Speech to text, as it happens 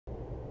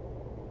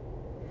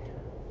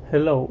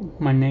Hello,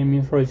 my name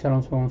is Roy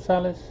Alonso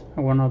Gonzalez.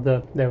 I'm one of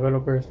the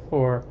developers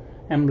for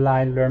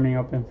AMLT Learning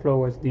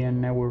OpenFlow SDN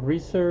Network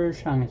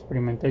Research and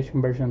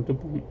Experimentation version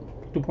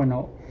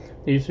 2.0.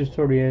 The user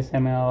story is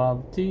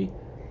AMLT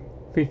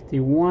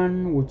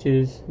 51, which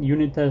is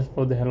unit test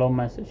for the hello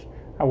message.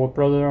 Our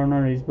product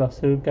owner is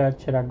Basilka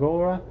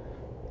Cheragora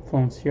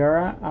from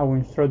Sierra. Our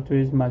instructor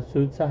is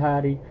Masoud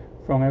Sahari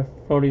from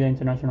Florida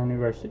International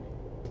University.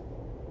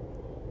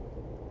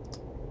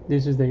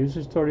 This is the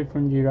user story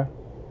from Jira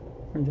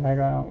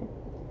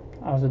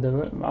as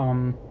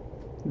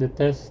the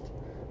test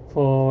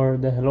for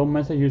the hello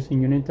message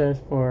using unit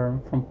test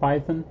from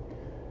Python.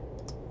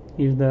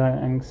 Here's the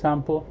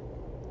example.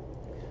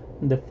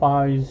 The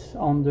file is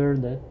under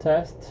the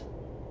test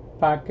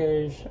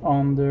package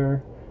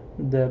under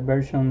the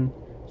version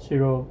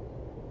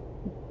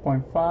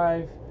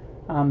 0.5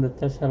 and the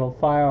test hello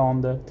file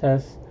on the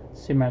test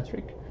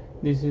symmetric.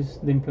 This is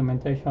the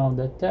implementation of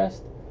the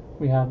test.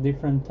 We have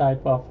different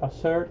type of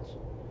asserts,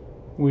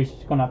 which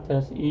is gonna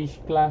test each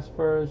class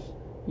first,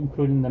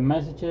 including the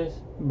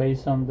messages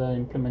based on the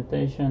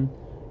implementation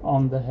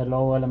on the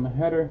hello element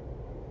header.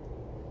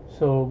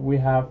 So we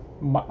have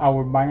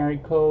our binary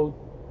code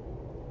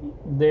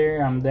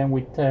there, and then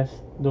we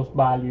test those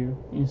values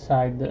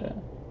inside the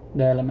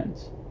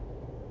elements.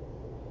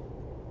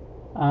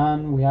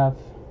 And we have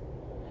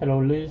hello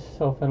lists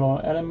of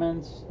hello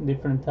elements,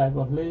 different type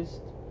of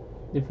lists,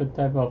 different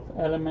type of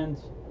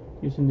elements,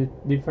 using the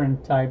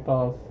different type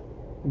of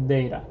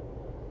data,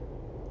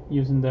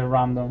 using the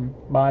random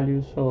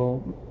values,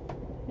 so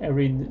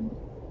every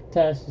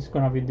test is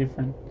gonna be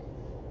different.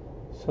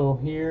 So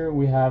here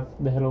we have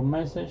the hello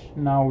message.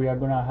 Now we are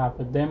gonna have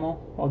a demo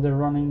of the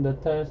running the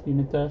test,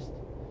 unit test.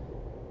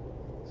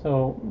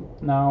 So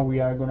now we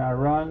are gonna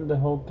run the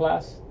whole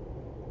class,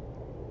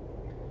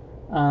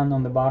 and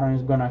on the bottom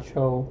is gonna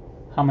show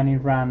how many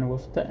ran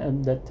was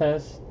the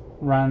test.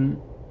 Ran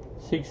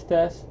 6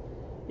 tests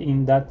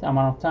in that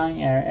amount of time,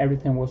 and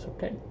everything was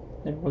okay.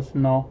 There was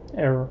no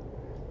error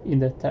in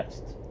the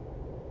test.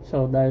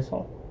 So that is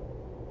all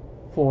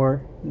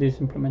for this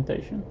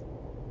implementation.